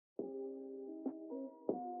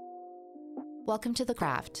Welcome to The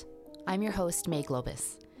Craft. I'm your host, May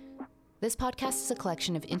Globus. This podcast is a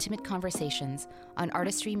collection of intimate conversations on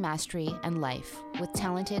artistry, mastery, and life with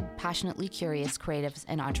talented, passionately curious creatives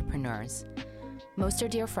and entrepreneurs. Most are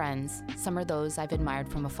dear friends, some are those I've admired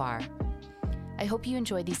from afar. I hope you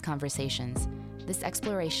enjoy these conversations, this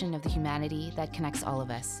exploration of the humanity that connects all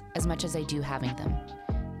of us, as much as I do having them.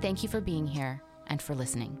 Thank you for being here and for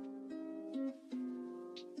listening.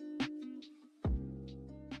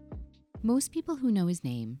 Most people who know his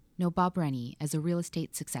name know Bob Rennie as a real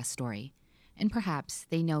estate success story, and perhaps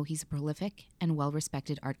they know he's a prolific and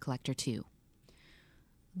well-respected art collector too.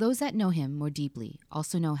 Those that know him more deeply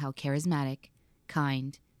also know how charismatic,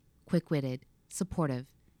 kind, quick-witted, supportive,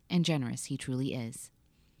 and generous he truly is.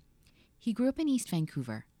 He grew up in East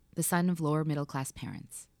Vancouver, the son of lower middle-class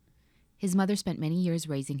parents. His mother spent many years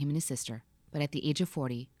raising him and his sister, but at the age of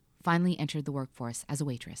 40, finally entered the workforce as a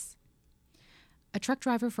waitress. A truck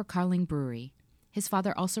driver for Carling Brewery, his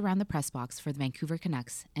father also ran the press box for the Vancouver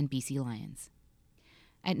Canucks and BC Lions.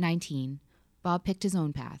 At 19, Bob picked his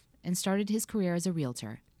own path and started his career as a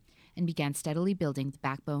realtor and began steadily building the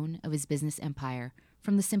backbone of his business empire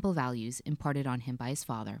from the simple values imparted on him by his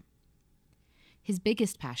father. His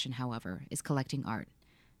biggest passion, however, is collecting art,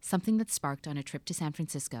 something that sparked on a trip to San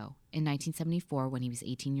Francisco in 1974 when he was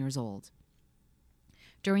 18 years old.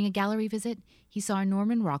 During a gallery visit, he saw a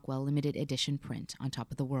Norman Rockwell limited edition print on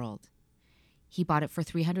top of the world. He bought it for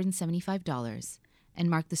 $375 and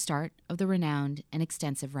marked the start of the renowned and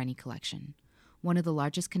extensive Rennie Collection, one of the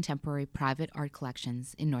largest contemporary private art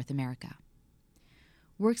collections in North America.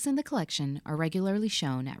 Works in the collection are regularly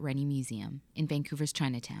shown at Rennie Museum in Vancouver's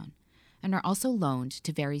Chinatown and are also loaned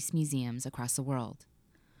to various museums across the world.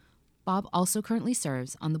 Bob also currently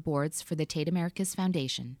serves on the boards for the Tate Americas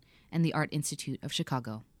Foundation and the Art Institute of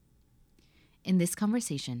Chicago. In this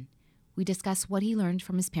conversation, we discuss what he learned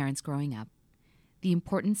from his parents growing up, the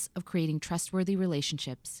importance of creating trustworthy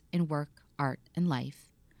relationships in work, art, and life,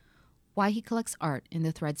 why he collects art in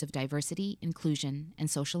the threads of diversity, inclusion, and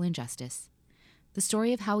social injustice, the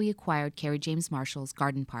story of how he acquired Kerry James Marshall's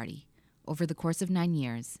Garden Party over the course of 9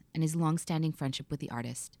 years and his long-standing friendship with the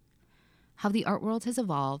artist, how the art world has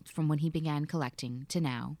evolved from when he began collecting to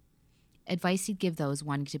now, advice he'd give those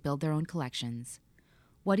wanting to build their own collections,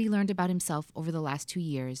 what he learned about himself over the last 2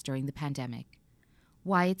 years during the pandemic,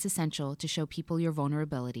 why it's essential to show people your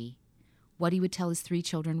vulnerability, what he would tell his 3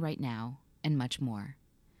 children right now, and much more.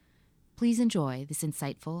 Please enjoy this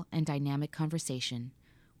insightful and dynamic conversation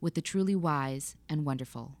with the truly wise and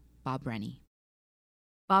wonderful Bob Rennie.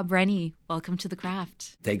 Bob Rennie, welcome to The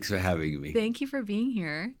Craft. Thanks for having me. Thank you for being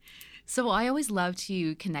here. So I always love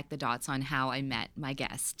to connect the dots on how I met my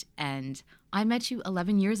guest. And I met you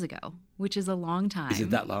 11 years ago, which is a long time. Is it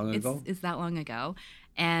that long ago? It's that long ago.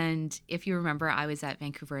 And if you remember, I was at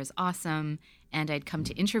Vancouver is Awesome, and I'd come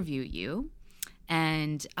to interview you.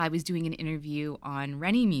 And I was doing an interview on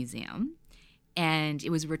Rennie Museum. And it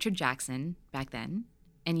was Richard Jackson back then.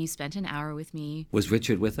 And you spent an hour with me. Was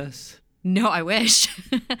Richard with us? No, I wish.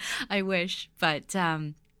 I wish. But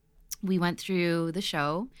we went through the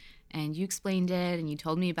show. And you explained it, and you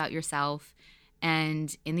told me about yourself.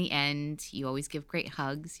 And in the end, you always give great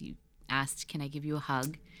hugs. You asked, can I give you a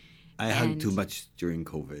hug? I hugged too much during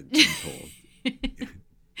COVID, I'm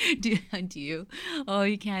told. Do you? Oh,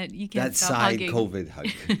 you can't that stop side hugging. COVID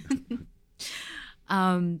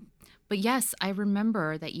hug. But yes, I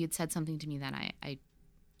remember that you'd said something to me that I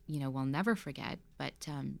will never forget. But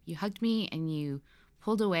you hugged me, and you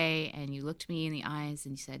pulled away, and you looked me in the eyes,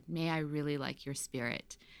 and you said, "May I really like your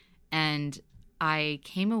spirit?" And I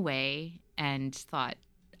came away and thought,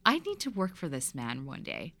 I need to work for this man one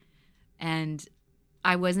day. And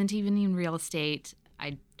I wasn't even in real estate.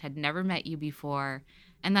 I had never met you before.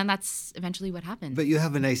 And then that's eventually what happened. But you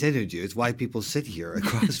have a nice energy. It's why people sit here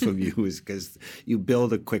across from you, is because you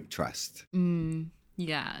build a quick trust.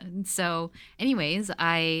 Yeah. So anyways,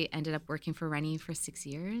 I ended up working for Rennie for 6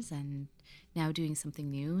 years and now doing something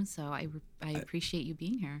new. So I appreciate you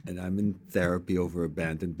being here. And I'm in therapy over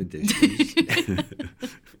abandonment issues.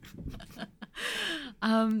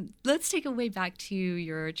 Let's take a way back to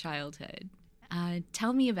your childhood.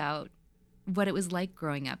 Tell me about what it was like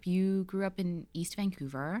growing up. You grew up in East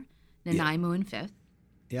Vancouver, Nanaimo and Fifth.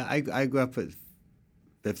 Yeah, I grew up at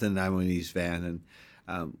Fifth and Nanaimo in East Van,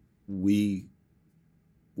 and we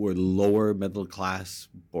were lower middle class,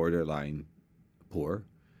 borderline poor.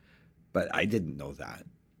 But I didn't know that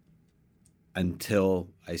until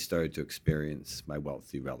I started to experience my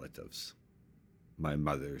wealthy relatives, my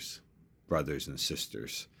mother's brothers and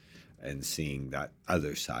sisters, and seeing that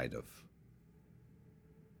other side of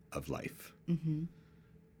life. Mm-hmm.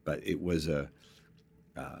 But it was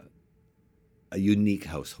a unique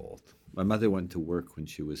household. My mother went to work when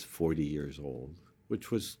she was 40 years old,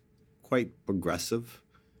 which was quite progressive.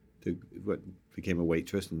 Became a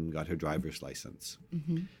waitress and got her driver's license.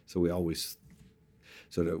 Mm-hmm. So we always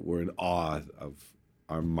sort of were in awe of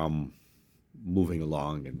our mom moving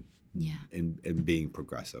along and being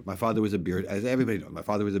progressive. My father was as everybody knows, my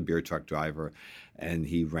father was a beer truck driver, and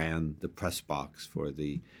he ran the press box for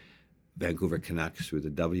the Vancouver Canucks through the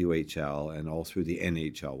WHL and all through the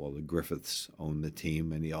NHL. Well, the Griffiths owned the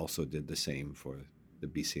team, and he also did the same for the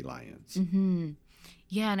BC Lions. Mm-hmm.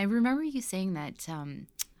 Yeah, and I remember you saying that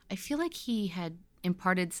I feel like he had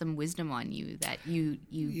imparted some wisdom on you that you.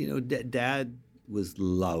 Dad was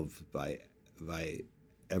loved by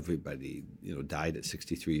everybody. Died at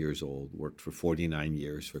 63 years old, worked for 49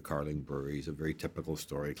 years for Carling Brewery. It's a very typical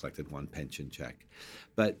story, collected one pension check.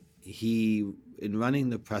 But he, in running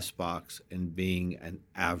the press box and being an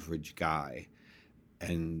average guy,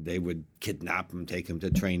 and they would kidnap him, take him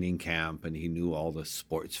to training camp, and he knew all the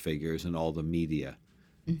sports figures and all the media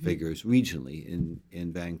figures regionally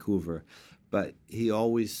in Vancouver. But he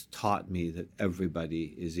always taught me that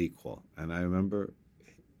everybody is equal. And I remember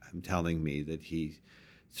him telling me that he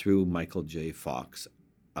threw Michael J. Fox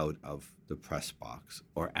out of the press box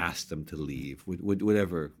or asked him to leave,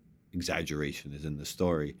 whatever exaggeration is in the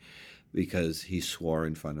story, because he swore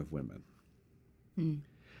in front of women.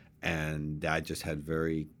 And Dad just had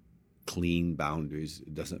very clean boundaries.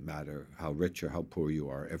 It doesn't matter how rich or how poor you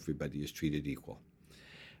are, everybody is treated equal.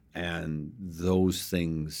 And those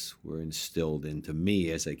things were instilled into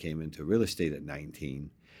me as I came into real estate at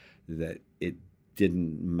 19, that it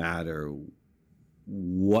didn't matter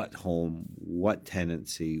what home, what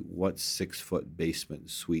tenancy, what 6-foot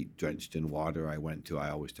basement suite drenched in water I went to, I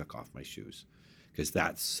always took off my shoes, because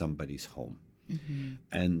that's somebody's home.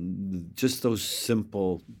 And just those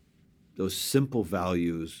simple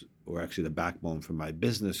values were actually the backbone for my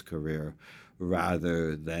business career,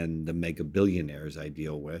 rather than the mega billionaires I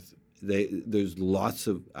deal with. There's lots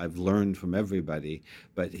of, I've learned from everybody,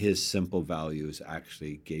 but his simple values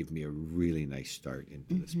actually gave me a really nice start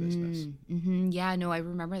into this business. Yeah, no, I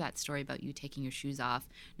remember that story about you taking your shoes off,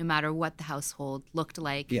 no matter what the household looked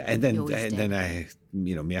like. Yeah, and then I,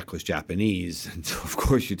 Miyako's Japanese, and so of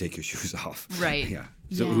course you take your shoes off. Right. Yeah.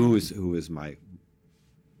 So who is my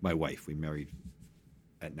wife? We married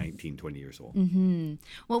at 19, 20 years old.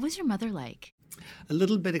 What was your mother like? A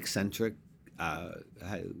little bit eccentric.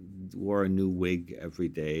 Wore a new wig every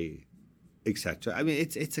day, etc. I mean,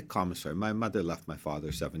 it's a common story. My mother left my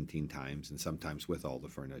father 17 times, and sometimes with all the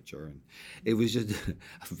furniture. And it was just a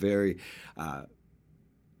very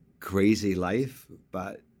crazy life.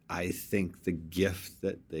 But I think the gift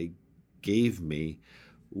that they gave me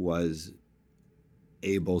was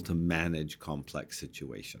able to manage complex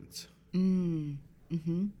situations. That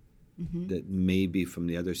maybe from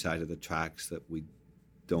the other side of the tracks that we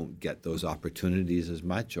don't get those opportunities as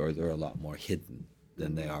much, or they're a lot more hidden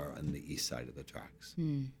than they are on the east side of the tracks.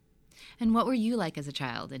 And what were you like as a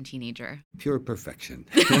child and teenager? Pure perfection.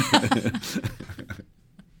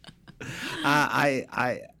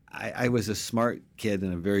 I was a smart kid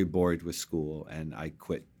and very bored with school, and I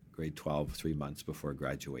quit grade 12 3 months before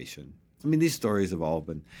graduation. I mean, these stories have all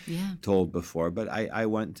been told before, but I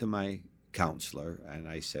went to my counselor and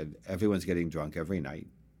I said, everyone's getting drunk every night.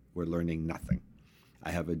 We're learning nothing. I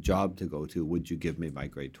have a job to go to. Would you give me my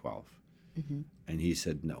grade 12? And he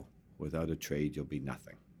said, no. Without a trade, you'll be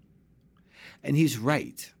nothing. And he's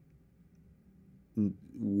right.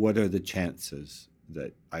 What are the chances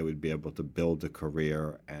that I would be able to build a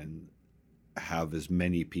career and have as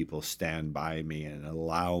many people stand by me and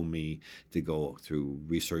allow me to go through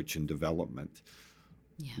research and development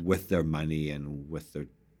with their money and with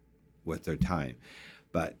their time?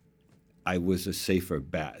 But I was a safer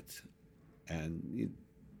bet. And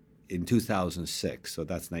in 2006, so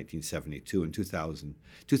that's 1972, in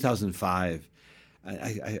 2005,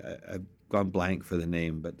 I've gone blank for the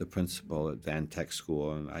name, but the principal at Van Tech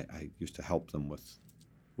School, and I used to help them with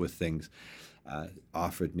things,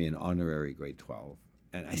 offered me an honorary grade 12.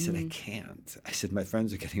 And I said, I can't. I said, my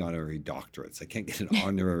friends are getting honorary doctorates. I can't get an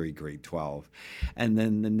honorary grade 12. And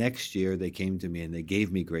then the next year they came to me and they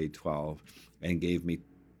gave me grade 12 and gave me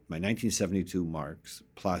my 1972 marks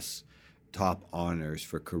plus top honors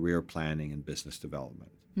for career planning and business development.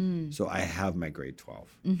 So I have my grade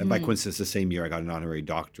 12. And by coincidence, the same year I got an honorary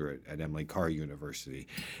doctorate at Emily Carr University.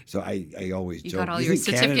 So I always joke, got all your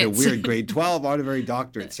Canada, certificates. weird grade 12, honorary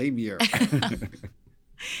doctorate, same year.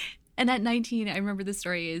 And at 19, I remember the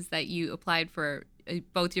story is that you applied for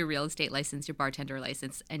both your real estate license, your bartender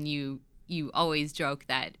license, and you you always joke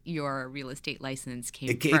that your real estate license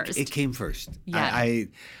came first. It came first. Yeah.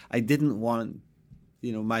 I didn't want,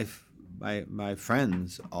 my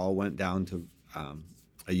friends all went down to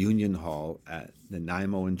a union hall at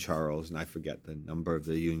Nanaimo and Charles, and I forget the number of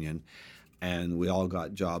the union, and we all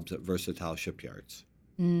got jobs at versatile shipyards.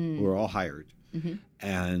 We were all hired. Mm-hmm.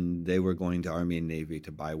 And they were going to Army and Navy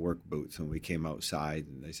to buy work boots, and we came outside,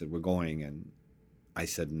 and they said, "We're going," and I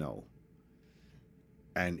said no.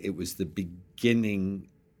 And it was the beginning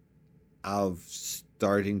of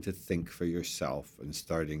starting to think for yourself and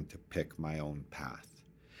starting to pick my own path.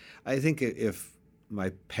 I think if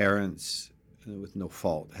my parents, with no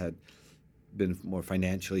fault, had been more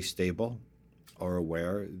financially stable or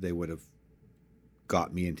aware, they would have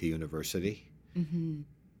got me into university. Mm-hmm.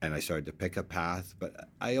 And I started to pick a path, but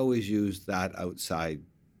I always used that outside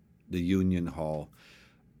the union hall.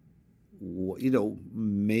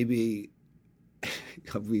 Maybe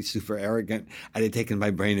I'll be super arrogant. I'd have taken my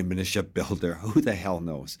brain and been a shipbuilder. Who the hell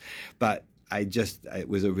knows? But it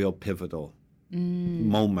was a real pivotal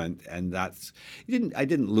moment, and I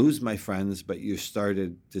didn't lose my friends, but you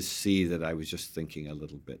started to see that I was just thinking a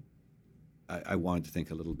little bit. I wanted to think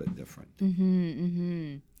a little bit different. Mm-hmm,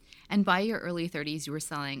 mm-hmm. And by your early 30s, you were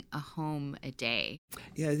selling a home a day.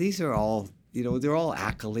 Yeah, these are all, they're all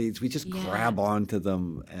accolades. We just grab onto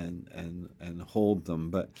them and hold them.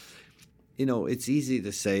 But, it's easy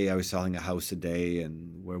to say I was selling a house a day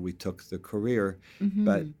and where we took the career. Mm-hmm.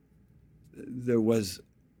 But there was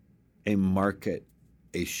a market,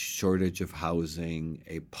 a shortage of housing,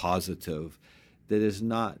 a positive that is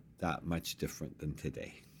not that much different than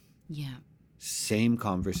today. Yeah. Same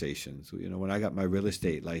conversations. When I got my real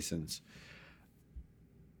estate license,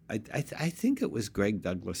 I think it was Greg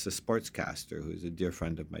Douglas, a sportscaster, who's a dear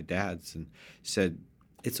friend of my dad's, and said,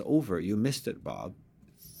 "It's over. You missed it, Bob.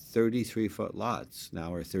 33-foot lots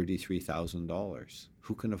now are $33,000.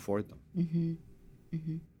 Who can afford them?" Mm-hmm.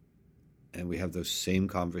 Mm-hmm. And we have those same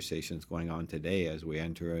conversations going on today as we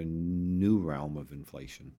enter a new realm of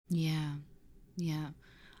inflation. Yeah, yeah.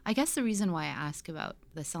 I guess the reason why I ask about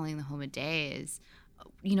the selling the home a day is,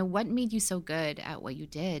 what made you so good at what you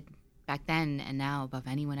did back then and now above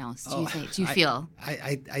anyone else? Do you feel?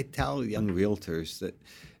 I tell young realtors that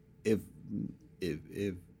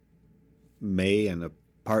if May and a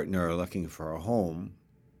partner are looking for a home,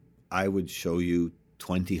 I would show you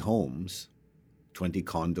 20 homes, 20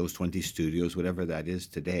 condos, 20 studios, whatever that is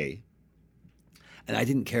today. And I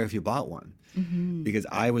didn't care if you bought one, mm-hmm. because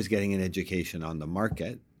I was getting an education on the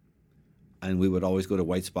market. And we would always go to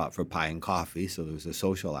White Spot for pie and coffee, so there was a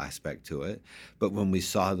social aspect to it. But when we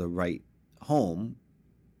saw the right home,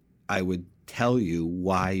 I would tell you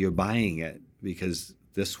why you're buying it, because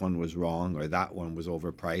this one was wrong, or that one was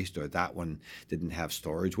overpriced, or that one didn't have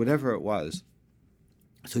storage, whatever it was.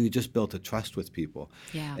 So you just built a trust with people.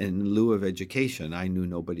 Yeah. And in lieu of education, I knew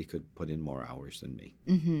nobody could put in more hours than me.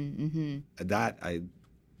 Mm-hmm, mm-hmm. That I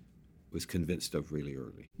was convinced of really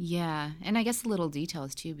early. Yeah, and I guess the little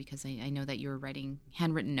details too, because I know that you were writing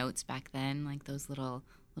handwritten notes back then. Like those little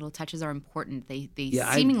touches are important. They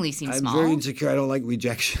seemingly seem small. I'm very insecure. I don't like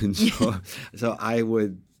rejection, so I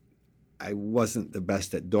wasn't the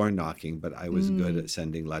best at door knocking, but I was good at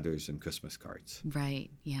sending letters and Christmas cards.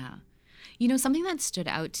 Right. Yeah. Something that stood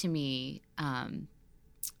out to me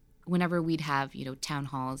whenever we'd have town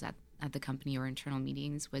halls at the company or internal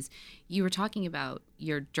meetings was you were talking about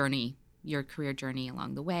your journey, your career journey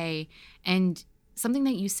along the way. And something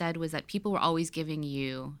that you said was that people were always giving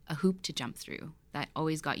you a hoop to jump through that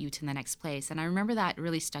always got you to the next place. And I remember that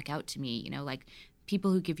really stuck out to me, like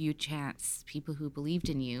people who give you a chance, people who believed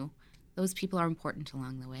in you, those people are important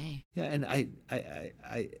along the way. Yeah, and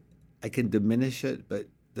I can diminish it, but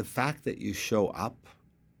the fact that you show up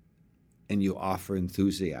and you offer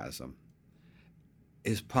enthusiasm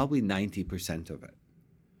is probably 90% of it.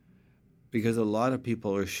 Because a lot of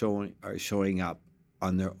people are showing up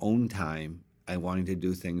on their own time and wanting to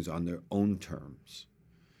do things on their own terms.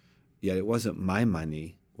 Yet it wasn't my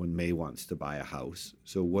money when May wants to buy a house.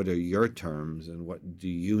 So what are your terms and what do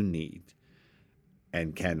you need?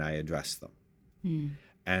 And can I address them?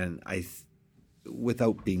 And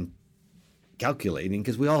without being calculating,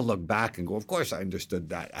 because we all look back and go, of course I understood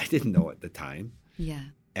that. I didn't know at the time. Yeah.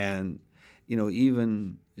 And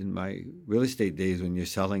even in my real estate days, when you're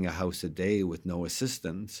selling a house a day with no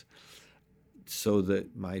assistance, so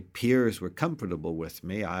that my peers were comfortable with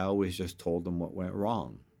me, I always just told them what went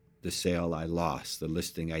wrong. The sale I lost, the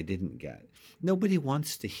listing I didn't get. Nobody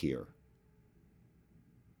wants to hear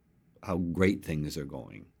how great things are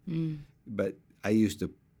going. But I used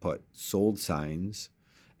to put sold signs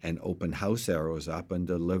and open house arrows up and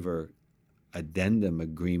deliver addendum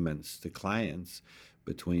agreements to clients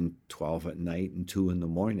between 12 at night and 2 in the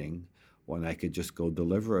morning when I could just go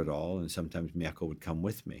deliver it all, and sometimes Miyako would come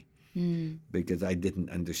with me because I didn't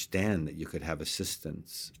understand that you could have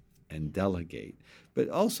assistants and delegate. But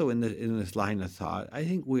also in this line of thought, I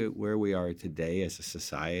think where we are today as a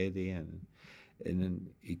society and in an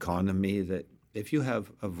economy, that if you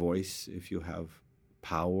have a voice, if you have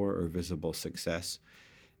power or visible success,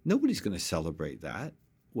 nobody's going to celebrate that.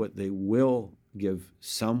 What they will give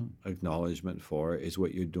some acknowledgement for is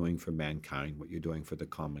what you're doing for mankind, what you're doing for the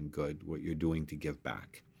common good, what you're doing to give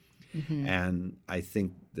back. Mm-hmm. And I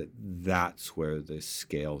think that's where the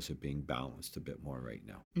scales are being balanced a bit more right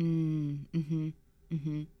now. Mm-hmm.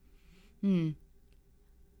 Mm-hmm. Mm.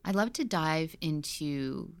 I'd love to dive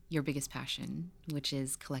into your biggest passion, which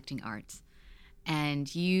is collecting art.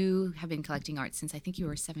 And you have been collecting art since I think you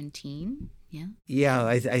were 17. Yeah. Yeah,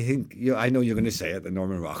 I think I know you're going to say it, the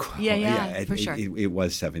Norman Rockwell. Yeah, for sure. It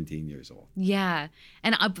was 17 years old. Yeah,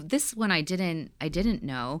 and this one I didn't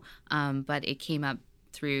know, but it came up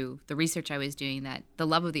through the research I was doing that the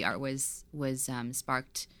love of the art was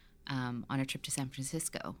sparked on a trip to San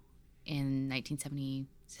Francisco in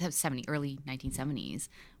 1970, early 1970s,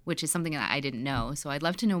 which is something that I didn't know. So I'd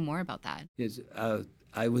love to know more about that. Yes,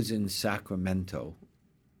 I was in Sacramento,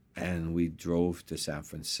 and we drove to San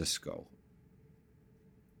Francisco.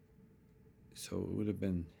 So it would have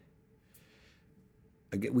been,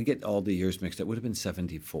 we get all the years mixed up, it would have been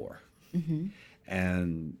 74. Mm-hmm.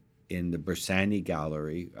 And in the Bersani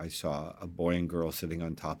Gallery, I saw a boy and girl sitting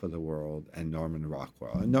on top of the world and Norman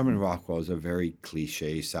Rockwell. And Norman Rockwell is a very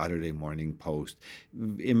cliche Saturday Morning Post.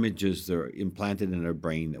 Images that are implanted in our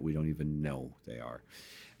brain that we don't even know they are.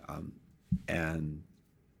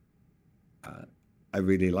 I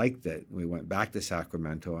really liked it. We went back to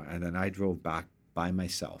Sacramento, and then I drove back by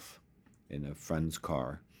myself in a friend's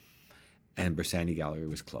car, and Bersani Gallery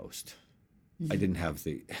was closed. Mm-hmm. I didn't have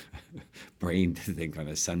the brain to think on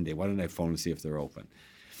a Sunday, why don't I phone and see if they're open?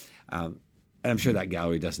 And I'm sure that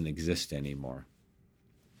gallery doesn't exist anymore.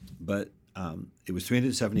 But it was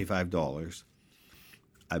 $375.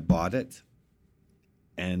 I bought it,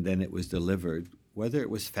 and then it was delivered, whether it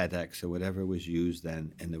was FedEx or whatever was used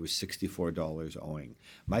then, and there was $64 owing.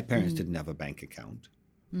 My parents didn't have a bank account.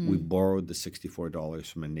 We borrowed the $64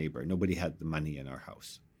 from a neighbor. Nobody had the money in our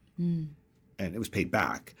house. And it was paid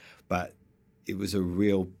back, but it was a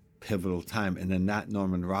real pivotal time. And then that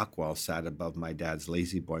Norman Rockwell sat above my dad's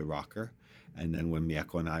Lazy Boy rocker. And then when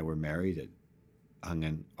Miyako and I were married, it hung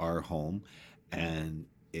in our home, and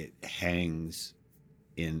it hangs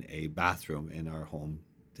in a bathroom in our home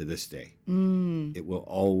to this day. It will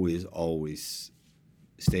always, always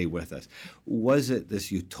stay with us. Was it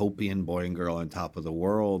this utopian boy and girl on top of the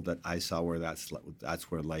world that I saw where that's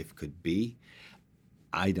where life could be?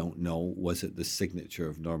 I don't know. Was it the signature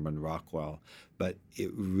of Norman Rockwell? But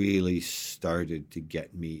it really started to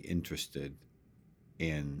get me interested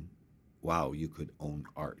in, wow, you could own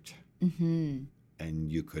art. Mm-hmm.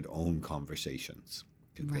 And you could own conversations.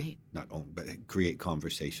 Right. Not own, but create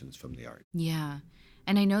conversations from the art. Yeah.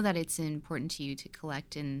 And I know that it's important to you to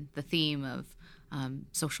collect in the theme of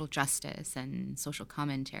social justice and social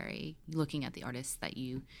commentary, looking at the artists that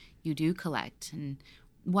you do collect. And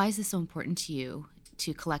why is this so important to you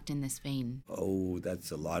to collect in this vein? Oh,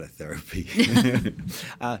 that's a lot of therapy.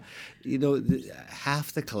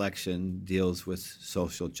 Half the collection deals with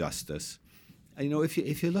social justice.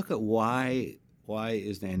 If you look at why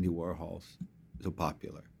is Andy Warhol so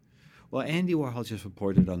popular? Well, Andy Warhol just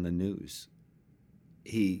reported on the news.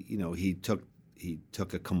 He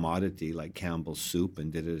took a commodity like Campbell's soup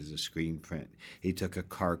and did it as a screen print. He took a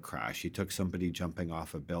car crash. He took somebody jumping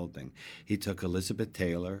off a building. He took Elizabeth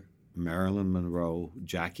Taylor, Marilyn Monroe,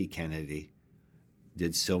 Jackie Kennedy,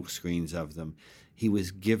 did silk screens of them. He was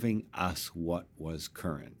giving us what was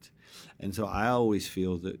current. And so I always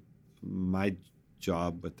feel that my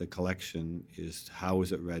job with the collection is, how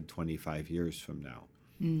is it read 25 years from now?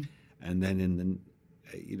 And then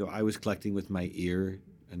I was collecting with my ear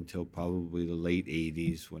until probably the late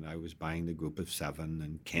 80s when I was buying the Group of Seven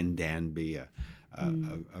and Ken Danby, a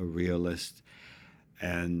realist.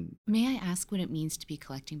 And may I ask what it means to be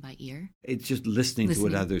collecting by ear? It's just listening to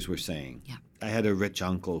what others were saying. Yeah. I had a rich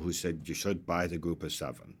uncle who said, you should buy the Group of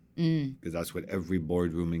Seven, because that's what every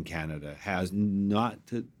boardroom in Canada has.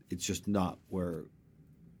 It's just not where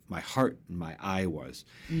my heart and my eye was.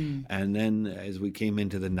 And then as we came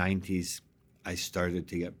into the 90s, I started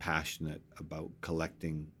to get passionate about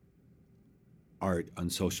collecting art on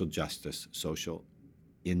social justice, social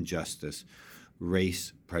injustice,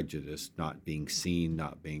 race prejudice, not being seen,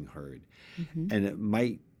 not being heard. And it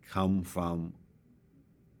might come from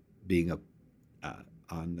being a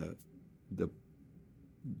on the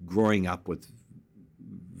growing up with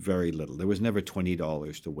very little. There was never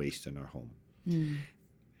 $20 to waste in our home.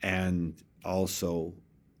 And also,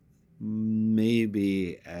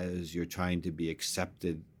 maybe as you're trying to be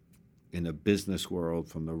accepted in a business world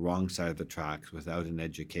from the wrong side of the tracks without an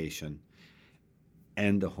education,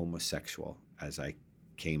 and a homosexual as I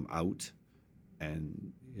came out.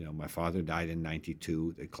 And, my father died in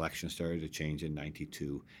 92. The collection started to change in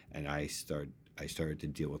 92. And I started to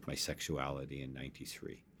deal with my sexuality in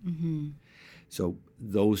 93. Mm-hmm. So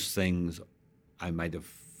those things I might have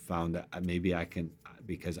found that maybe I can,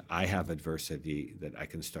 because I have adversity, that I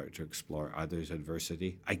can start to explore others'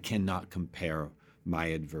 adversity. I cannot compare my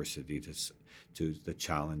adversity to the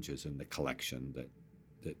challenges in the collection that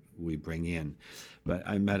we bring in. But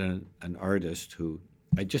I met an artist who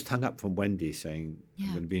I just hung up from Wendy saying, I'm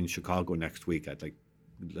going to be in Chicago next week.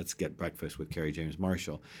 Let's get breakfast with Kerry James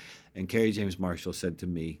Marshall. And Kerry James Marshall said to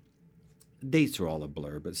me, dates are all a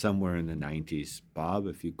blur, but somewhere in the 90s, Bob,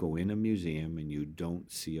 if you go in a museum and you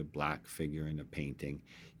don't see a black figure in a painting,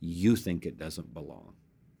 you think it doesn't belong.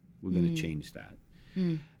 We're going to change that.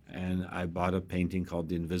 And I bought a painting called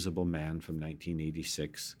The Invisible Man from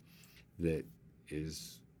 1986 that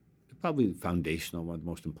is probably foundational, one of the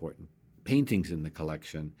most important paintings in the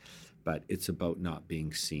collection, but it's about not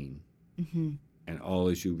being seen. Mm-hmm. And all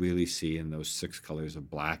as you really see in those 6 colors of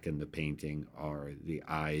black in the painting are the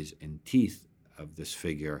eyes and teeth of this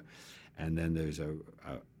figure. And then there's a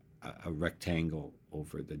rectangle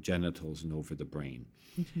over the genitals and over the brain.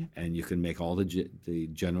 Mm-hmm. And you can make all the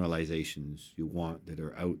generalizations you want that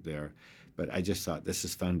are out there. But I just thought this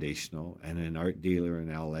is foundational. And an art dealer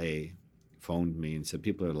in LA phoned me and said,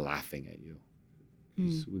 people are laughing at you.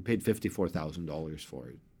 We paid $54,000 for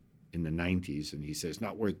it in the 90s. And he says, it's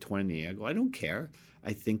not worth 20. I go, I don't care.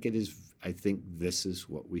 I think it is. I think this is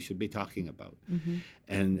what we should be talking about. Mm-hmm.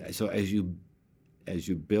 And so as you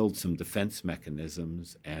build some defense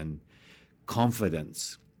mechanisms and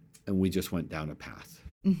confidence, and we just went down a path.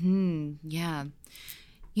 Mm-hmm. Yeah.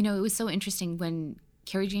 It was so interesting when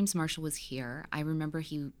Kerry James Marshall was here. I remember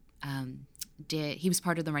he was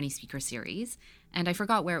part of the Rennie Speaker Series, and I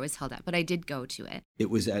forgot where it was held at, but I did go to it. It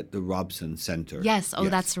was at the Robson Center. Yes. Oh,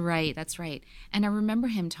 yes. That's right. And I remember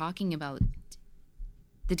him talking about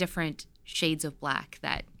the different shades of black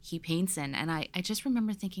that he paints in, and I just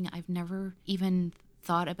remember thinking, I've never even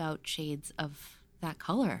thought about shades of that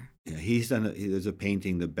color. Yeah, there's a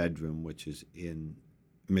painting, The Bedroom, which is in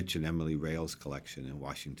Mitch and Emily Rail's collection in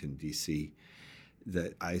Washington, D.C.,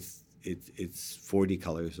 that it's 40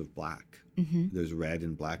 colors of black. Mm-hmm. There's red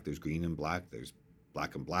and black, there's green and black, there's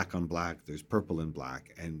black and black on black, there's purple and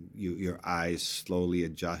black, and your eyes slowly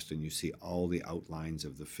adjust and you see all the outlines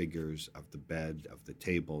of the figures, of the bed, of the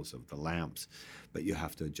tables, of the lamps, but you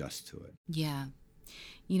have to adjust to it. Yeah.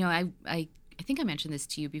 I think I mentioned this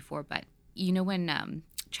to you before, but when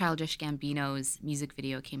Childish Gambino's music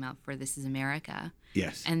video came out for This Is America?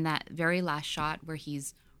 Yes. And that very last shot where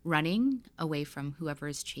he's running away from whoever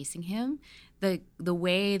is chasing him, the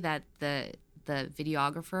way that the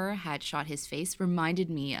videographer had shot his face reminded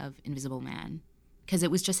me of Invisible Man, because it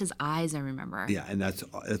was just his eyes, I remember. Yeah, and that's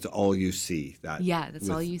all you see. That's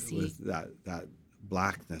all you see. With that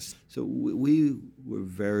blackness. So we were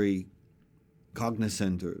very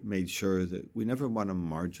cognizant, or made sure that we never want to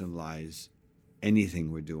marginalize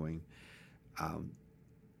anything we're doing.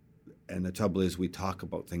 And the trouble is, we talk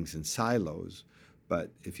about things in silos.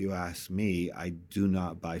 But if you ask me, I do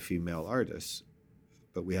not buy female artists,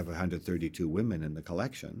 but we have 132 women in the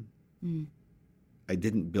collection. Mm. I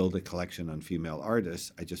didn't build a collection on female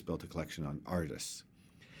artists. I just built a collection on artists.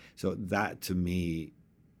 So that, to me,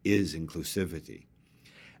 is inclusivity.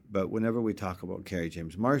 But whenever we talk about Kerry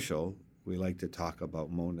James Marshall, we like to talk about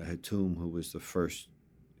Mona Hatoum, who was the first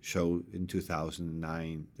show in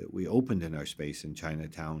 2009 that we opened in our space in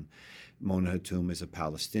Chinatown. Mona Hatoum is a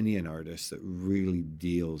Palestinian artist that really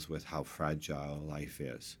deals with how fragile life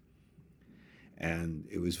is. And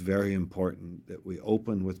it was very important that we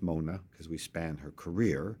opened with Mona, because we span her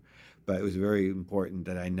career, but it was very important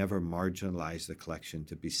that I never marginalized the collection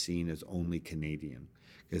to be seen as only Canadian.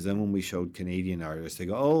 Because then when we showed Canadian artists, they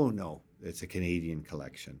go, oh no, it's a Canadian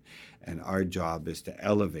collection. And our job is to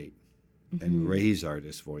elevate and raise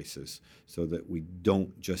artists' voices so that we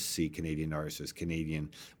don't just see Canadian artists as Canadian.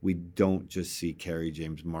 We don't just see Kerry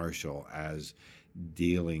James Marshall as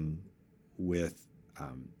dealing with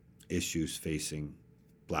issues facing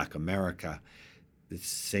Black America. The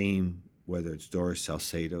same, whether it's Doris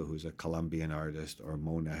Salcedo, who's a Colombian artist, or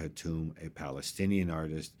Mona Hatoum, a Palestinian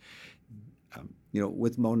artist.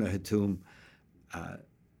 With Mona Hatoum,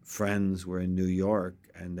 friends were in New York,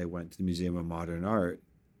 and they went to the Museum of Modern Art,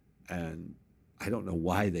 and I don't know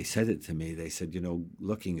why they said it to me. They said,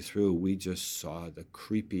 looking through, we just saw the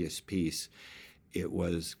creepiest piece. It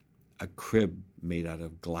was a crib made out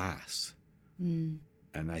of glass. Mm.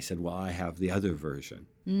 And I said, well, I have the other version.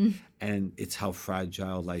 Mm. And it's how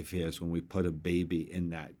fragile life is when we put a baby in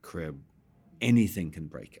that crib. Anything can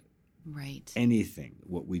break it. Right. Anything.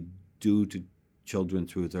 What we do to children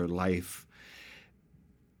through their life,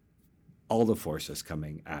 all the forces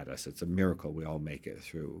coming at us. It's a miracle we all make it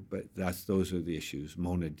through. But those are the issues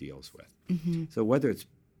Mona deals with. Mm-hmm. So whether it's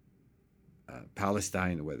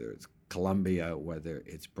Palestine, whether it's Colombia, whether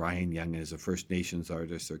it's Brian Young as a First Nations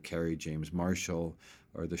artist, or Kerry James Marshall,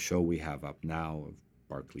 or the show we have up now of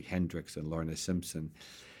Barclay Hendricks and Lorna Simpson,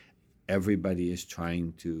 everybody is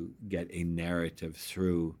trying to get a narrative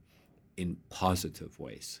through in positive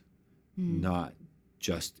ways, not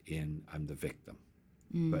just in I'm the victim,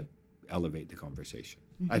 but elevate the conversation.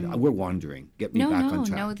 Mm-hmm. We're wandering. Get me back on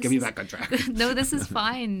track. Get me back on track. No, this is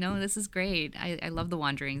fine. No, this is great. I love the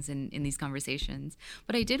wanderings in these conversations.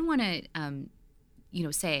 But I did want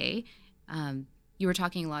to, say, you were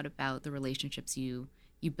talking a lot about the relationships you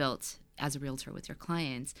built as a realtor with your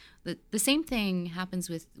clients. The same thing happens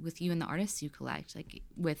with you and the artists you collect. Like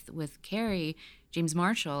with Kerry James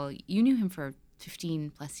Marshall, you knew him for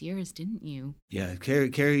 15 plus years, didn't you? Yeah,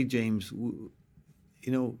 Kerry James,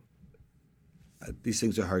 these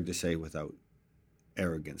things are hard to say without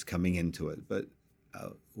arrogance coming into it. But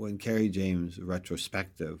when Kerry James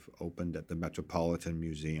Retrospective opened at the Metropolitan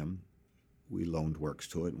Museum, we loaned works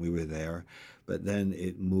to it, and we were there. But then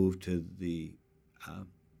it moved to the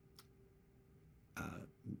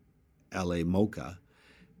LA Mocha,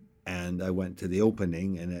 and I went to the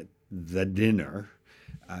opening, and at the dinner,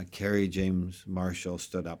 Kerry James Marshall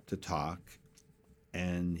stood up to talk,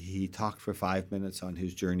 and he talked for 5 minutes on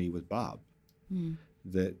his journey with Bob. And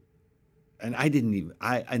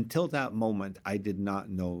until that moment, I did not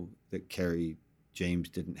know that Kerry James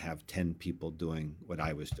didn't have 10 people doing what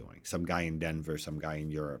I was doing. Some guy in Denver, some guy in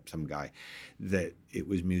Europe, some guy, that it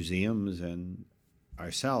was museums and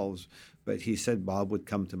ourselves. But he said Bob would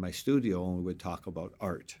come to my studio and we would talk about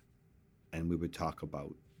art, and we would talk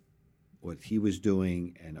about what he was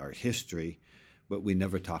doing and art history, but we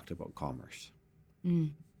never talked about commerce.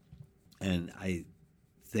 And I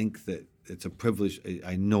think that it's a privilege.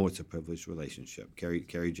 I know it's a privileged relationship.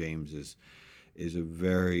 Kerry James is a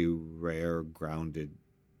very rare, grounded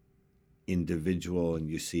individual, and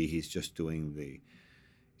you see he's just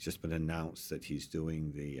been announced that he's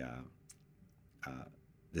doing the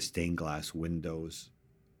stained glass windows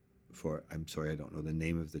for, I'm sorry, I don't know the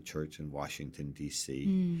name of the church in Washington,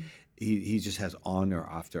 D.C. He just has honor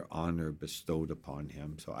after honor bestowed upon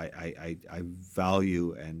him. So I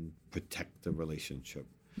value and protect the relationship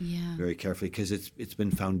very carefully, because it's been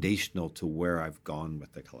foundational to where I've gone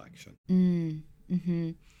with the collection.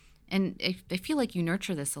 Mm-hmm. And I feel like you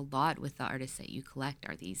nurture this a lot with the artists that you collect,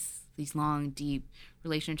 are these long, deep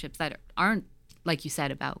relationships that aren't, like you said,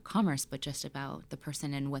 about commerce, but just about the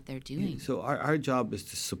person and what they're doing. So our job is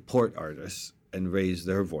to support artists and raise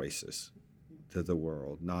their voices to the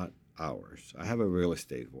world, not ours. I have a real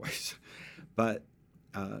estate voice, but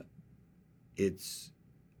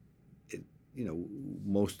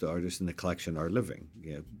most artists in the collection are living.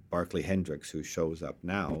 Barclay Hendricks, who shows up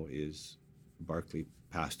now, Barclay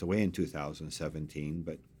passed away in 2017,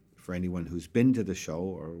 but for anyone who's been to the show,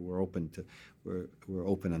 or we're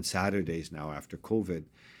open on Saturdays now after COVID,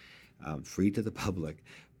 free to the public.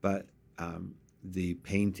 But the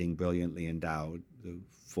painting, brilliantly endowed, the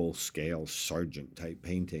full-scale Sargent-type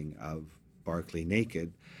painting of Barclay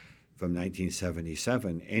naked from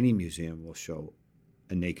 1977, any museum will show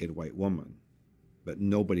a naked white woman, but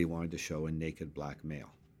nobody wanted to show a naked black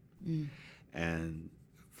male. And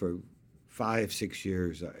for 5-6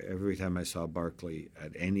 years, every time I saw Barclay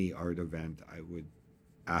at any art event, I would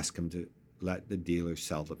ask him to let the dealer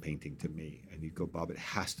sell the painting to me. And he'd go, Bob, it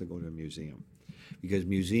has to go to a museum. Because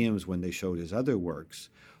museums, when they showed his other works,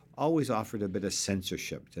 always offered a bit of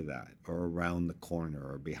censorship to that, or around the corner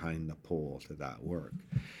or behind the pole to that work.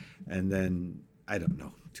 And then, I don't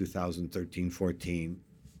know, 2013, 14,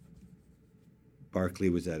 Barclay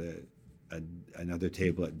was at another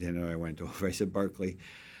table at dinner. I went over. I said, Barclay,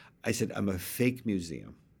 I'm a fake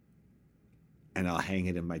museum, and I'll hang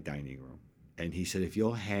it in my dining room. And he said, if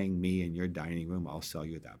you'll hang me in your dining room, I'll sell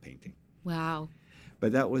you that painting. Wow.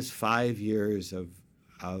 But that was 5 years of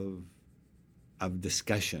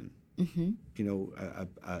discussion. A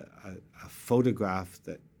photograph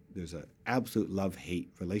that there's an absolute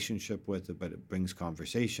love-hate relationship with it, but it brings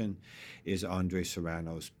conversation, is Andre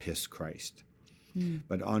Serrano's Piss Christ.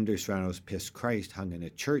 But Andre Serrano's Piss Christ hung in a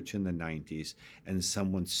church in the 90s, and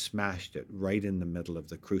someone smashed it right in the middle of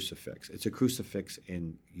the crucifix. It's a crucifix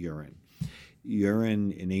in urine.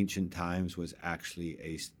 Urine in ancient times was actually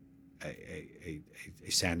a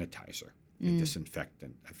sanitizer, a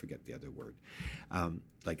disinfectant. I forget the other word,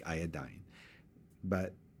 like iodine.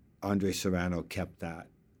 But Andre Serrano kept that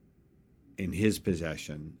in his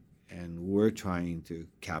possession, and we're trying to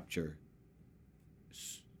capture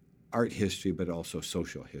art history, but also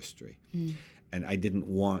social history. And I didn't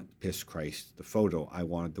want Piss Christ, the photo. I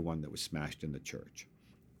wanted the one that was smashed in the church,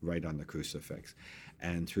 right on the crucifix.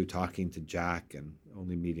 And through talking to Jack and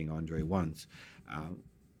only meeting Andre once,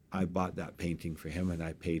 I bought that painting for him, and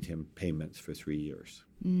I paid him payments for 3 years.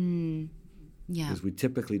 Yeah. Because we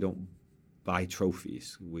typically don't buy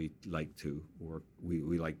trophies. We like to work.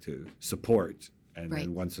 We like to support. And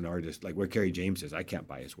then once an artist, like where Kerry James is, I can't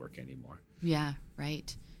buy his work anymore. Yeah,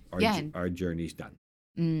 right. Our journey's done.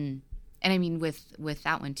 And I mean, with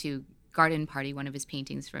that one too, Garden Party, one of his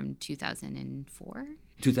paintings from 2004.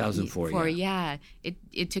 2004, yeah.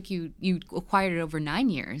 It took you acquired it over 9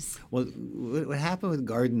 years. Well, what happened with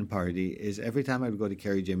Garden Party is every time I would go to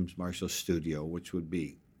Kerry James Marshall's studio, which would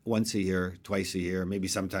be once a year, twice a year, maybe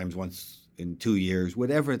sometimes once in 2 years,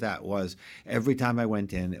 whatever that was, every time I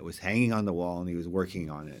went in, it was hanging on the wall and he was working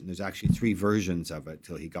on it. And there's actually 3 versions of it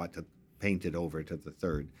till he got to paint it over to the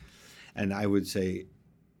 3rd. And I would say,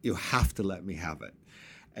 you have to let me have it.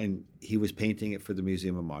 And he was painting it for the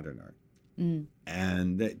Museum of Modern Art.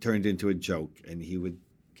 And it turned into a joke. And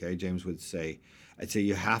Kerry James would say, I'd say,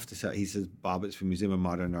 you have to sell. He says, Bob, it's for Museum of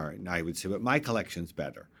Modern Art. And I would say, but my collection's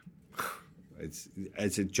better.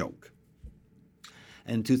 It's a joke.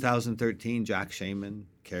 In 2013, Jack Shaman,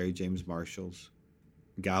 Kerry James Marshall's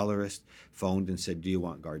gallerist, phoned and said, do you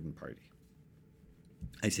want Garden Party?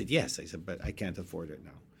 I said, yes. I said, but I can't afford it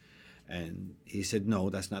now. And he said, no,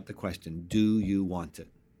 that's not the question. Do you want it?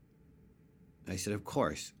 I said, of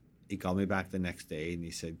course. He called me back the next day and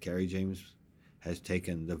he said, Kerry James has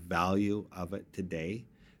taken the value of it today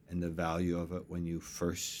and the value of it when you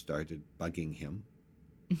first started bugging him,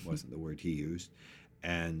 wasn't the word he used,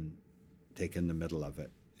 and taken the middle of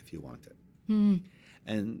it if you want it.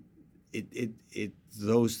 And it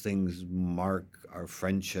those things mark our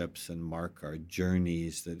friendships and mark our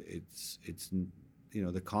journeys. That it's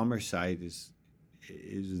the commerce side is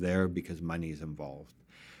there because money is involved,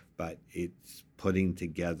 but it's putting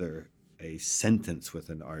together a sentence with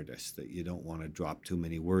an artist that you don't want to drop too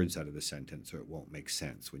many words out of the sentence or it won't make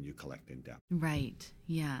sense when you collect in depth. Right.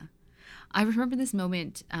 Yeah. I remember this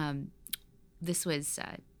moment. This was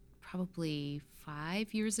probably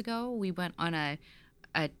 5 years ago. We went on a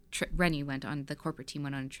trip. Rennie the corporate team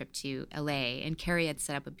went on a trip to LA, and Kerry had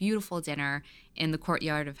set up a beautiful dinner in the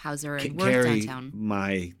courtyard of Hauser and Worth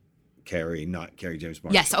downtown. Kerry, not Kerry James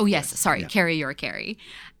Marshall. Yes. Oh, yes. Sorry. Yeah. Kerry, your Kerry.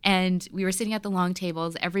 And we were sitting at the long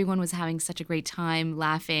tables. Everyone was having such a great time,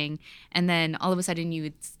 laughing. And then all of a sudden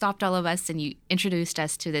you stopped all of us and you introduced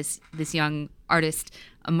us to this young artist,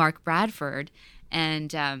 Mark Bradford.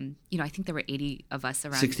 And, I think there were 80 of us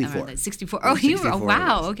around. 64. 64. Oh, you were. Oh,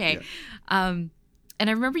 wow. Okay. Yeah. And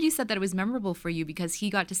I remember you said that it was memorable for you because he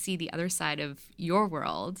got to see the other side of your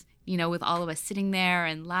world, with all of us sitting there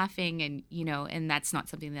and laughing and, and that's not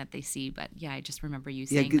something that they see. But, yeah, I just remember you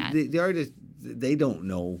saying that. The artists, they don't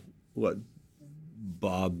know what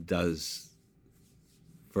Bob does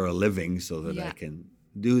for a living so that I can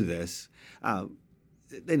do this.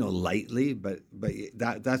 They know lightly, but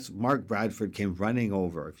that's Mark Bradford came running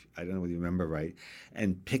over. I don't know whether you remember right,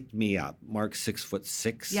 and picked me up. Mark's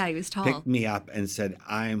 6'6". Yeah, he was tall. Picked me up and said,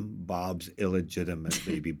 "I'm Bob's illegitimate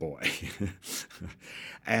baby boy,"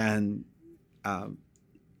 and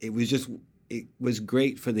it was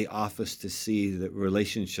great for the office to see that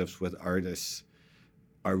relationships with artists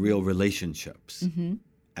are real relationships,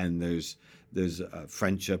 and there's a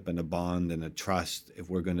friendship and a bond and a trust if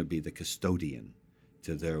we're going to be the custodian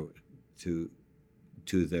to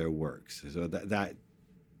their works. So that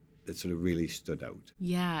sort of really stood out.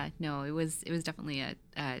 Yeah, no, it was definitely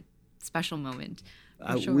a special moment.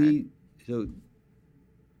 For sure.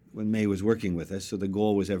 When May was working with us, so the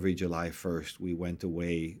goal was every July 1st we went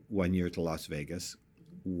away 1 year to Las Vegas,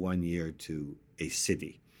 1 year to a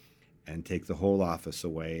city, and take the whole office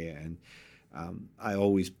away. And I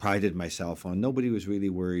always prided myself on nobody was really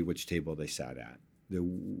worried which table they sat at. There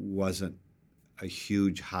wasn't a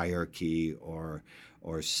huge hierarchy or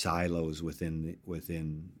silos within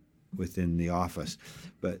the office,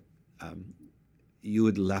 but you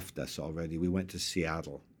had left us already. We went to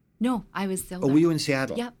Seattle. No, I was still. Oh, were you in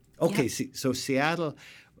Seattle? Yep. Okay, yep. So Seattle.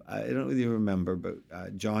 I don't know if you remember, but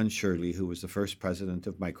John Shirley, who was the first president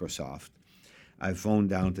of Microsoft, I phoned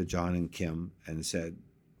down to John and Kim and said,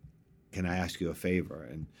 can I ask you a favor?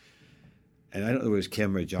 And I don't know if it was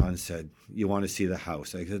Kim or John said, you want to see the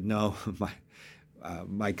house? I said, no,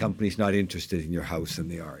 my company's not interested in your house and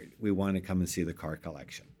the art. We want to come and see the car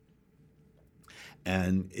collection.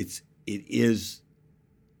 And it's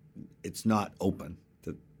not open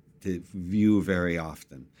to view very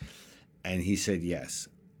often. And he said yes.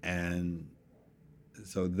 And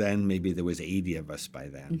so then maybe there was 80 of us by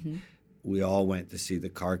then. Mm-hmm. We all went to see the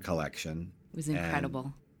car collection. It was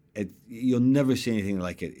incredible. You'll never see anything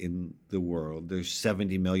like it in the world. There's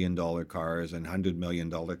 $70 million cars and $100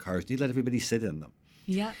 million cars. You let everybody sit in them.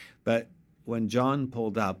 Yeah. But when John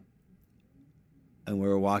pulled up and we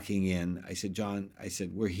were walking in, I said, John,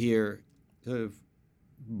 we're here sort of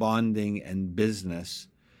bonding and business.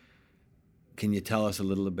 Can you tell us a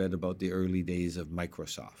little bit about the early days of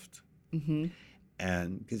Microsoft? Mm-hmm.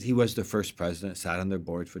 And because he was the first president, sat on their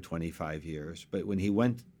board for 25 years. But when he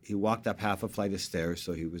walked up half a flight of stairs,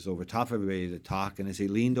 so he was over top of everybody to talk. And as he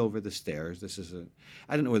leaned over the stairs,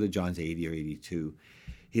 I don't know whether John's 80 or 82,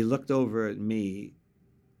 he looked over at me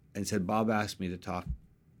and said, Bob asked me to talk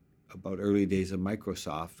about early days of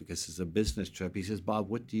Microsoft because it's a business trip. He says, Bob,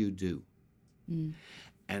 what do you do? Mm.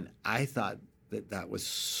 And I thought that was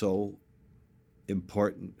so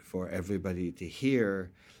important for everybody to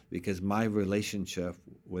hear, because my relationship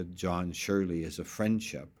with John Shirley is a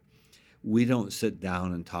friendship. We don't sit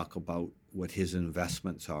down and talk about what his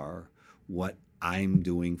investments are, what I'm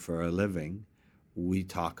doing for a living. We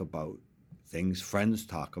talk about things friends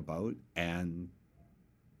talk about, and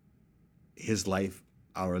his life,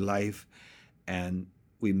 our life, and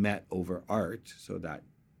we met over art, so that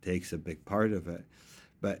takes a big part of it.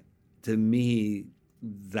 But to me,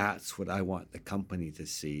 that's what I want the company to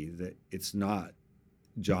see, that it's not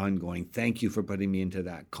John going, thank you for putting me into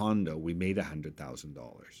that condo. We made $100,000,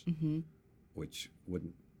 mm-hmm. which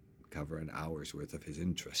wouldn't cover an hour's worth of his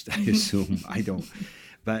interest, I assume. I don't.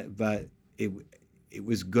 But it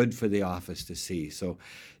was good for the office to see. So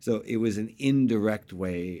it was an indirect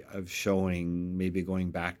way of showing, maybe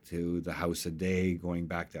going back to the house a day, going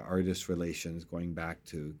back to artist relations, going back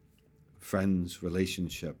to friends,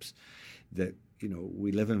 relationships, that,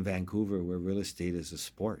 we live in Vancouver where real estate is a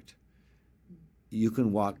sport. You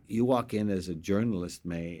walk in as a journalist,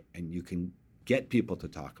 May, and you can get people to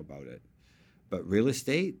talk about it. But real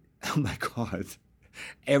estate, oh my God,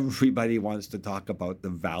 everybody wants to talk about the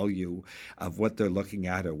value of what they're looking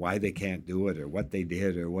at, or why they can't do it, or what they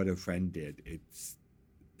did, or what a friend did.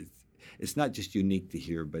 It's not just unique to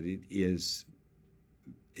here, but it is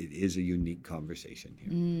a unique conversation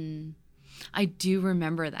here. Mm. I do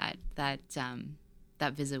remember that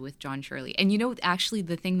visit with John Shirley. And actually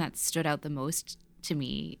the thing that stood out the most to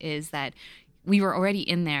me is that we were already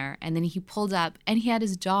in there, and then he pulled up and he had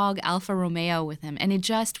his dog Alfa Romeo with him, and it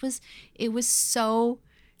was so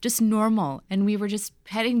just normal, and we were just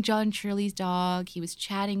petting John Shirley's dog. He was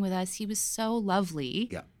chatting with us. He was so lovely.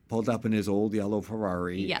 Yeah, pulled up in his old yellow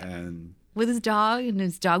Ferrari. Yeah. And with his dog, and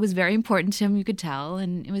his dog was very important to him, you could tell,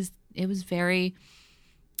 and it was very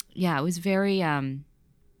it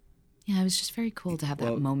was just very cool to have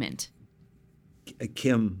that moment.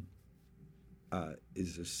 Kim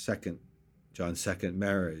is John's second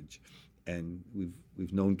marriage, and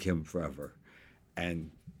we've known Kim forever.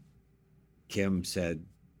 And Kim said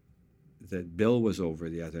that Bill was over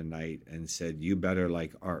the other night and said, you better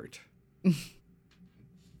like art.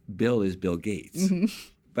 Bill is Bill Gates. Mm-hmm.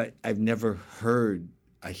 But I've never heard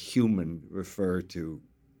a human refer to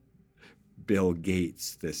Bill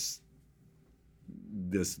Gates, this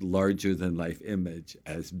larger than life image,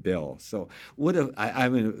 as Bill. So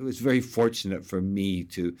it was very fortunate for me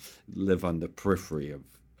to live on the periphery of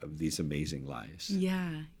these amazing lives.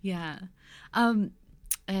 Yeah. And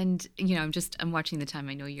I'm watching the time.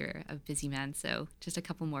 I know you're a busy man, so just a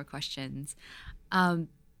couple more questions.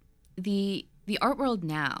 The art world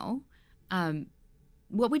now,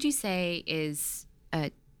 what would you say is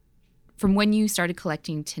from when you started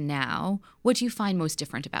collecting to now, what do you find most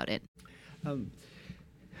different about it? I'll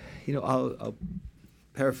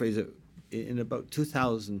paraphrase it. In about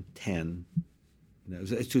 2010, it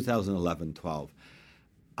was 2011, 12,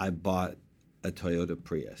 I bought a Toyota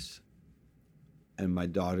Prius. And my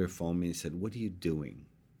daughter phoned me and said, what are you doing?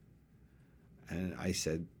 And I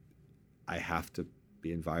said, I have to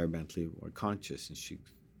be environmentally more conscious. And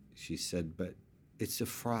she said, but it's a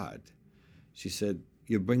fraud. She said,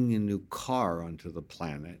 you're bringing a new car onto the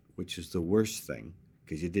planet, which is the worst thing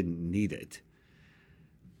because you didn't need it.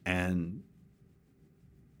 And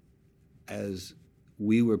as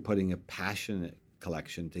we were putting a passionate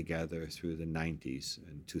collection together through the 90s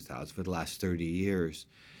and 2000 for the last 30 years,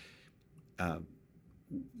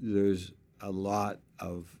 there's a lot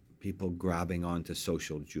of people grabbing onto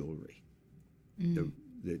social jewelry,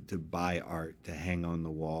 to buy art, to hang on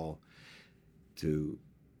the wall, to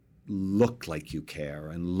look like you care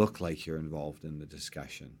and look like you're involved in the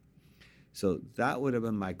discussion. So that would have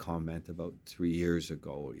been my comment about 3 years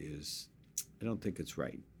ago, is I don't think it's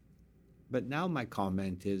right. But now my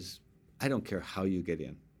comment is, I don't care how you get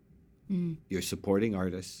in. You're supporting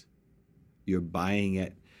artists. You're buying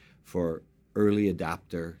it for early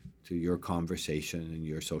adapter to your conversation and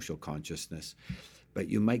your social consciousness. But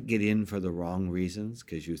you might get in for the wrong reasons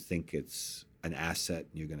because you think it's an asset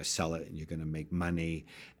and you're going to sell it and you're going to make money.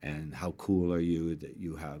 And how cool are you that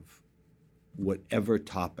you have whatever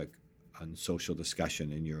topic on social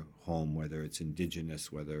discussion in your home, whether it's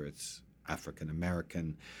Indigenous, whether it's African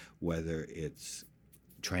American, whether it's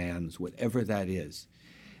trans, whatever that is.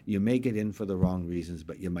 You may get in for the wrong reasons,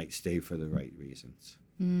 but you might stay for the right reasons.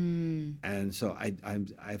 And so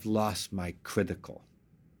I've lost my critical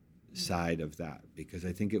side of that, because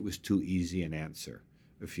I think it was too easy an answer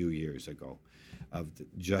a few years ago of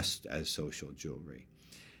just as social jewelry.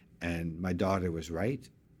 And my daughter was right,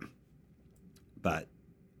 but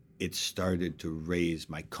it started to raise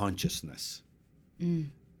my consciousness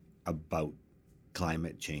about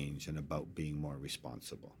climate change and about being more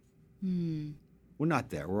responsible. We're not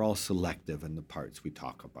there. We're all selective in the parts we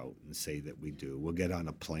talk about and say that we do. We'll get on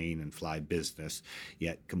a plane and fly business,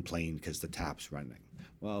 yet complain because the tap's running.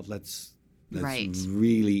 Well, let's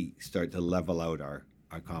really start to level out our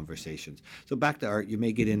conversations. So back to art, you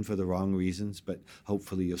may get in for the wrong reasons, but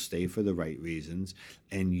hopefully you'll stay for the right reasons,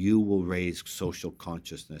 and you will raise social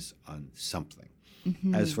consciousness on something.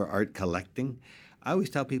 As for art collecting, I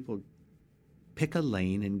always tell people, pick a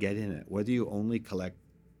lane and get in it. Whether you only collect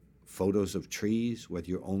photos of trees, whether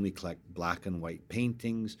you only collect black and white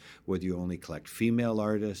paintings, whether you only collect female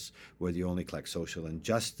artists, whether you only collect social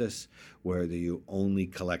injustice, whether you only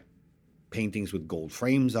collect paintings with gold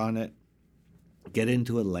frames on it, get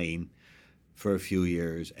into a lane for a few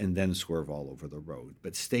years and then swerve all over the road.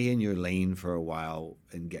 But stay in your lane for a while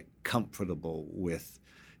and get comfortable with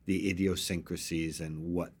the idiosyncrasies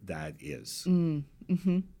and what that is.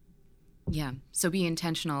 Yeah. So be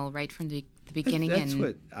intentional right from the beginning. That's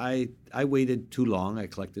what I waited too long. I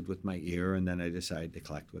collected with my ear, and then I decided to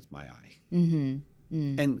collect with my eye.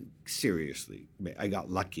 And seriously, I got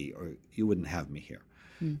lucky, or you wouldn't have me here.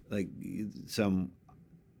 Like, some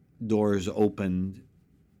doors opened,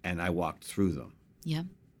 and I walked through them. Yeah.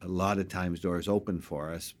 A lot of times doors open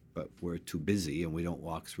for us, but we're too busy and we don't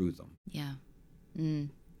walk through them. Yeah.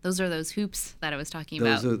 Those are those hoops that I was talking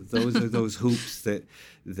about. Those are those hoops that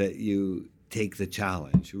you take the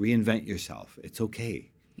challenge. Reinvent yourself. It's okay.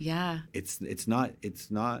 Yeah. It's not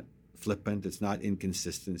flippant. It's not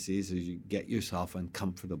inconsistencies. You get yourself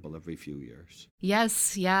uncomfortable every few years.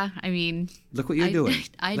 Yes. Yeah. I mean, look what you're doing.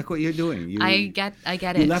 Look what you're doing. I get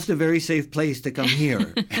it. You left a very safe place to come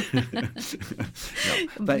here.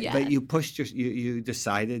 But you pushed you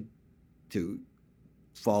decided to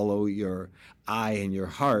follow your eye and your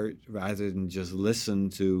heart rather than just listen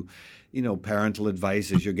to, parental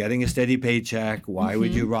advice as you're getting a steady paycheck. Why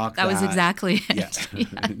would you rock that? That was exactly it.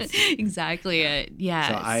 Yeah. Exactly it.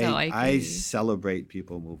 Yeah. So I celebrate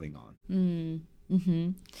people moving on.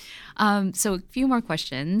 So a few more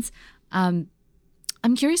questions. I'm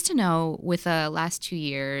curious to know, with the last 2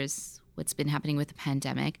 years, what's been happening with the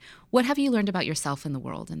pandemic, what have you learned about yourself and the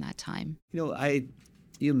world in that time?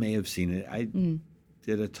 You may have seen it. I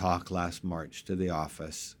did a talk last March to the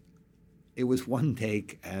office. It was one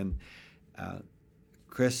take, and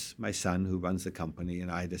Chris, my son, who runs the company, and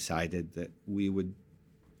I decided that we would,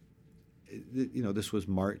 this was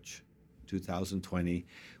March 2020.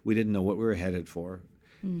 We didn't know what we were headed for.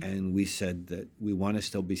 And we said that we want to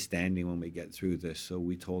still be standing when we get through this. So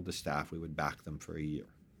we told the staff we would back them for a year.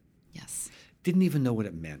 Yes. Didn't even know what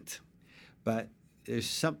it meant. But there's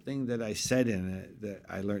something that I said in it that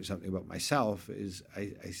I learned something about myself is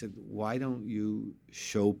I said, why don't you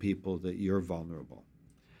show people that you're vulnerable?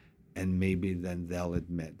 And maybe then they'll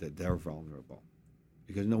admit that they're vulnerable.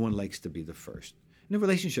 Because no one likes to be the first. In a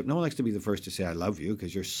relationship, no one likes to be the first to say, I love you,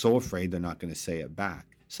 because you're so afraid they're not going to say it back.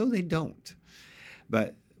 So they don't.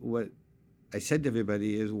 But what I said to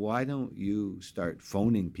everybody is, why don't you start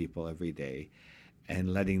phoning people every day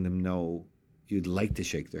and letting them know you'd like to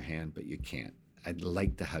shake their hand, but you can't. I'd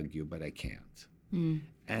like to hug you, but I can't.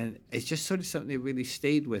 And it's just sort of something that really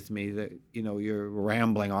stayed with me, that, you're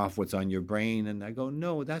rambling off what's on your brain. And I go,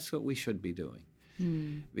 no, that's what we should be doing.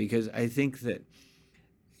 Because I think that,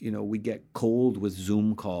 we get cold with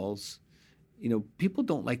Zoom calls. people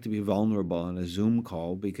don't like to be vulnerable on a Zoom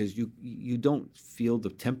call because you don't feel the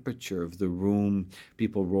temperature of the room,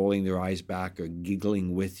 people rolling their eyes back or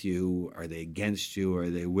giggling with you. Are they against you? Are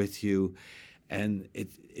they with you? And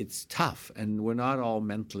it's tough, and we're not all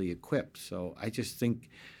mentally equipped. So I just think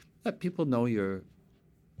let people know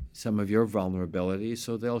some of your vulnerabilities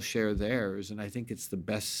so they'll share theirs. And I think it's the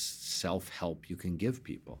best self-help you can give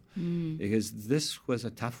people because this was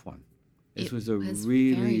a tough one. This was a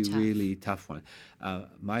really, really tough one.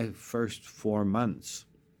 My first 4 months.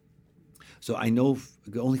 So I know,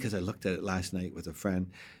 only because I looked at it last night with a friend,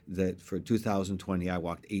 that for 2020, I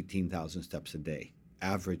walked 18,000 steps a day,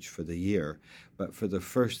 average for the year. But for the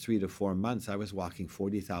first 3 to 4 months, I was walking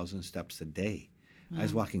 40,000 steps a day. Wow. I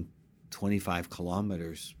was walking 25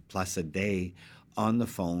 kilometers plus a day on the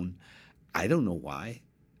phone. I don't know why.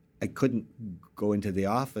 I couldn't go into the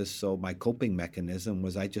office, so my coping mechanism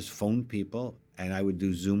was I just phoned people, and I would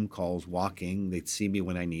do Zoom calls walking. They'd see me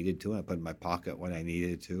when I needed to. I put it in my pocket when I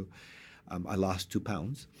needed to. I lost 2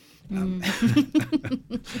 pounds.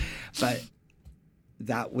 But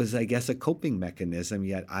that was, I guess, a coping mechanism,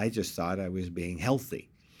 yet I just thought I was being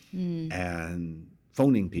healthy and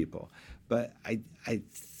phoning people. But I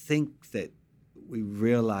think that we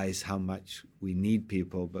realize how much we need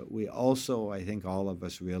people, but we also, I think all of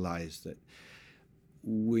us realize that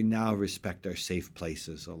we now respect our safe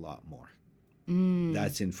places a lot more.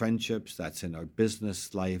 That's in friendships, that's in our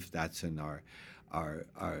business life, that's in our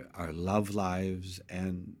love lives.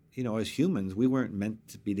 And, as humans, we weren't meant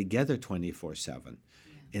to be together 24/7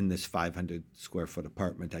 in this 500 square foot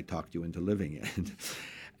apartment I talked you into living in.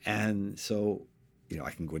 And so,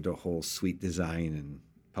 I can go into a whole suite design and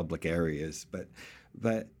public areas, but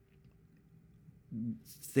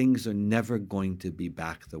things are never going to be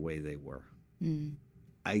back the way they were.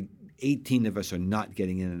 18 of us are not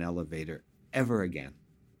getting in an elevator ever again.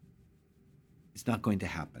 It's not going to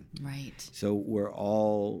happen. Right. So we're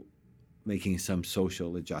all making some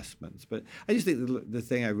social adjustments. But I just think the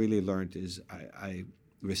thing I really learned is I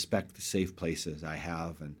respect the safe places I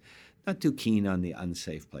have and not too keen on the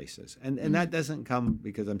unsafe places. And that doesn't come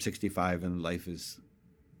because I'm 65 and life has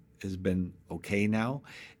been okay now.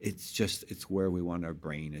 It's where we want our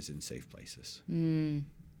brain is in safe places.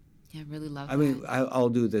 Yeah, I really love that. I mean, I'll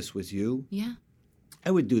do this with you. Yeah.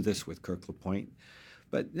 I would do this with Kirk LaPointe,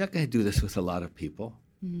 but not going to do this with a lot of people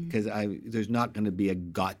because there's not going to be a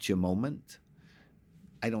gotcha moment.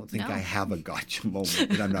 I don't think I have a gotcha moment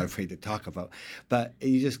that I'm not afraid to talk about. But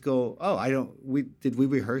you just go, did we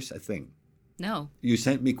rehearse a thing? No. You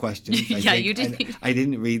sent me questions. You did. I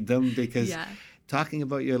didn't read them because talking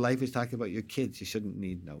about your life is talking about your kids. You shouldn't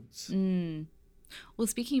need notes. Well,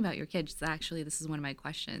 speaking about your kids, actually, this is one of my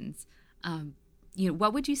questions.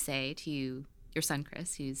 What would you say to your son,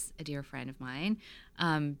 Chris, who's a dear friend of mine,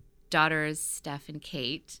 daughters, Steph and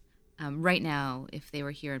Kate, right now, if they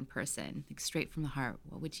were here in person, like straight from the heart,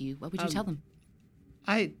 what would you tell them?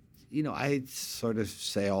 I sort of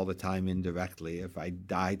say all the time indirectly, if I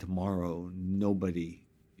die tomorrow, nobody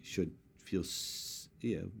should feel, is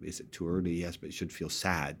it too early? Yes, but it should feel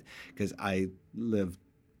sad because I lived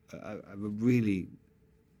a really,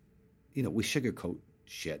 we sugarcoat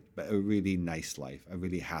shit, but a really nice life, a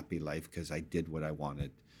really happy life because I did what I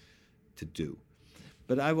wanted to do.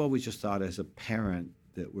 But I've always just thought as a parent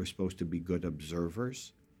that we're supposed to be good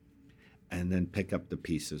observers and then pick up the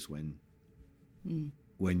pieces when you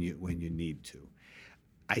need to.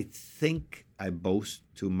 I think I boast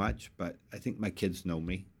too much, but I think my kids know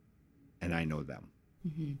me and I know them.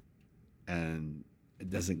 And it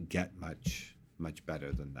doesn't get much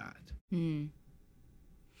better than that.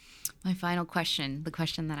 My final question, the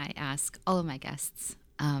question that I ask all of my guests,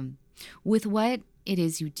 with what it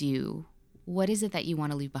is you do, what is it that you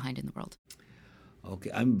want to leave behind in the world?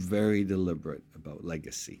 Okay, I'm very deliberate about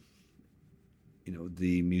legacy.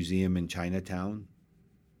 The museum in Chinatown,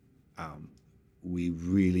 we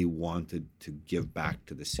really wanted to give back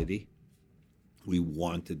to the city. We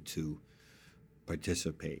wanted to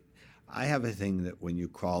participate. I have a thing that when you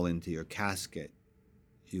crawl into your casket,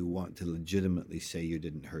 you want to legitimately say you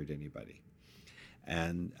didn't hurt anybody.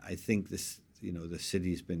 And I think this, the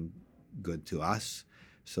city's been good to us,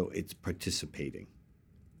 so it's participating.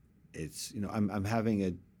 It's, I'm having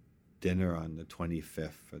a dinner on the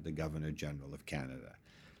 25th for the Governor General of Canada.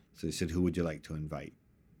 So they said, who would you like to invite?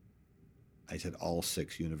 I said, all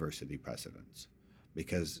 6 university presidents,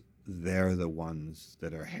 because they're the ones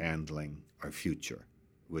that are handling our future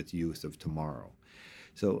with youth of tomorrow.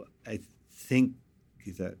 So I think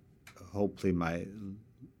that hopefully my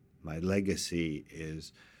legacy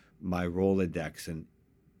is my Rolodex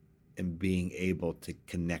and being able to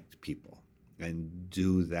connect people and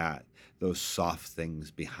do those soft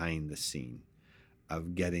things behind the scene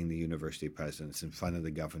of getting the university presidents in front of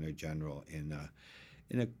the governor general in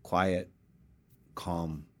a quiet,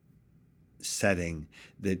 calm setting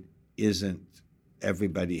that isn't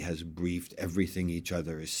everybody has briefed everything each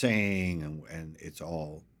other is saying, and it's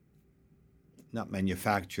all not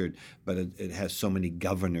manufactured, but it has so many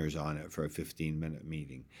governors on it for a 15-minute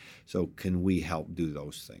meeting. So can we help do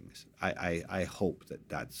those things? I hope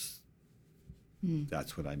that's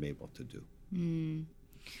what I'm able to do.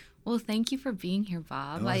 Well, thank you for being here,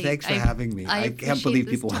 Bob. Well, thanks for having me. I can't believe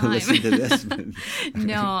people want to listen to this.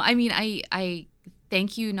 No, I mean, I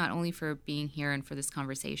thank you not only for being here and for this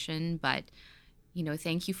conversation, but,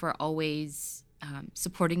 thank you for always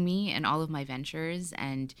supporting me in all of my ventures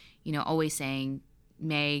and, always saying,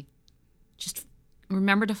 May, just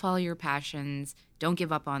remember to follow your passions. Don't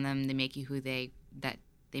give up on them. They make you they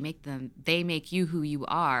make you who you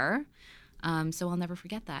are. So I'll never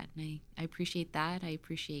forget that. And I appreciate that. I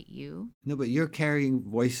appreciate you. No, but you're carrying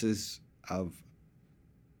voices of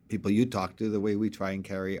people you talk to the way we try and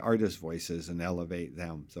carry artist voices and elevate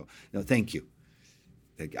them. So, thank you.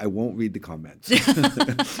 I won't read the comments.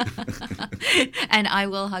 And I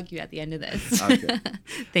will hug you at the end of this. Okay.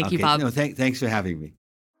 Thank you, Bob. No, thanks for having me.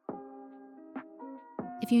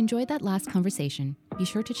 If you enjoyed that last conversation, be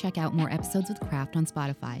sure to check out more episodes of The Craft on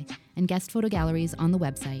Spotify and guest photo galleries on the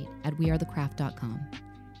website at wearethecraft.com.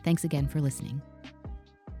 Thanks again for listening.